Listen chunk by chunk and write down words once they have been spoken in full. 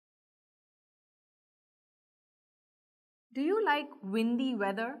Do you like windy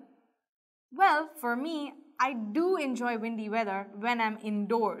weather? Well, for me, I do enjoy windy weather when I'm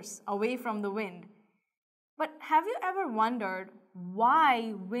indoors, away from the wind. But have you ever wondered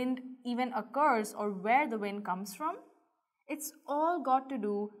why wind even occurs or where the wind comes from? It's all got to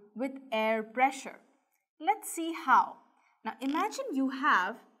do with air pressure. Let's see how. Now imagine you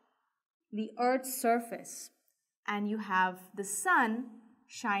have the Earth's surface and you have the sun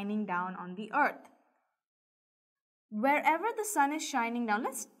shining down on the Earth. Wherever the sun is shining down,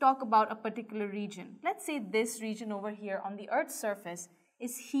 let's talk about a particular region. Let's say this region over here on the Earth's surface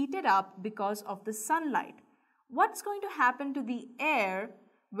is heated up because of the sunlight. What's going to happen to the air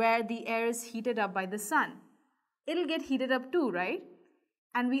where the air is heated up by the sun? It'll get heated up too, right?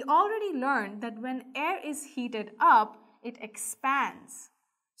 And we already learned that when air is heated up, it expands.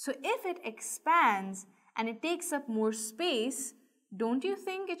 So if it expands and it takes up more space, don't you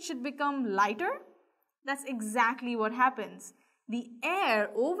think it should become lighter? That's exactly what happens. The air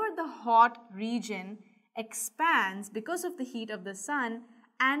over the hot region expands because of the heat of the sun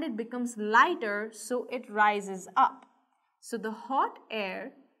and it becomes lighter, so it rises up. So the hot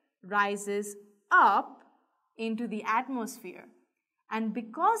air rises up into the atmosphere. And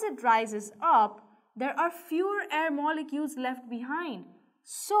because it rises up, there are fewer air molecules left behind.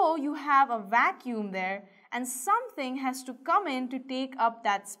 So you have a vacuum there and something has to come in to take up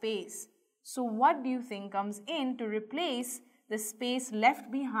that space. So what do you think comes in to replace the space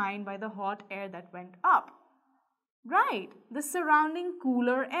left behind by the hot air that went up? Right, the surrounding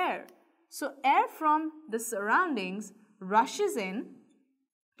cooler air. So air from the surroundings rushes in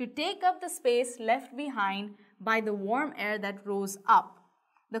to take up the space left behind by the warm air that rose up.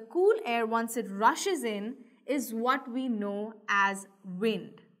 The cool air, once it rushes in, is what we know as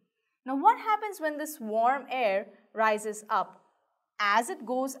wind. Now what happens when this warm air rises up? As it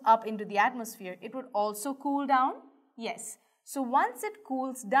goes up into the atmosphere, it would also cool down? Yes. So once it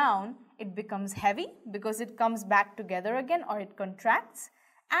cools down, it becomes heavy because it comes back together again, or it contracts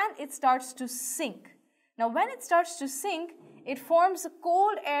and it starts to sink. Now when it starts to sink, it forms a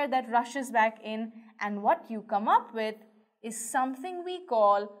cold air that rushes back in, and what you come up with is something we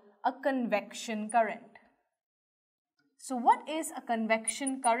call a convection current. So what is a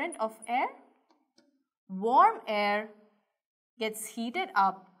convection current of air? Warm air gets heated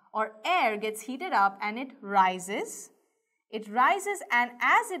up, or air gets heated up and it rises. It rises, and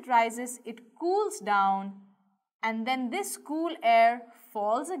as it rises, it cools down, and then this cool air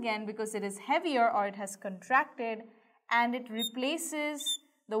falls again because it is heavier or it has contracted, and it replaces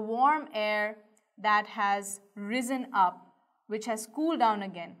the warm air that has risen up, which has cooled down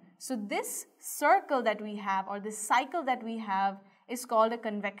again. So this circle that we have, or this cycle that we have, is called a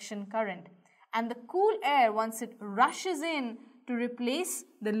convection current. And the cool air, once it rushes in to replace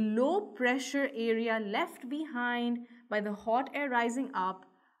the low pressure area left behind by the hot air rising up,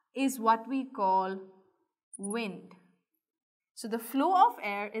 is what we call wind. So the flow of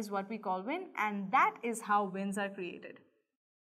air is what we call wind, and that is how winds are created.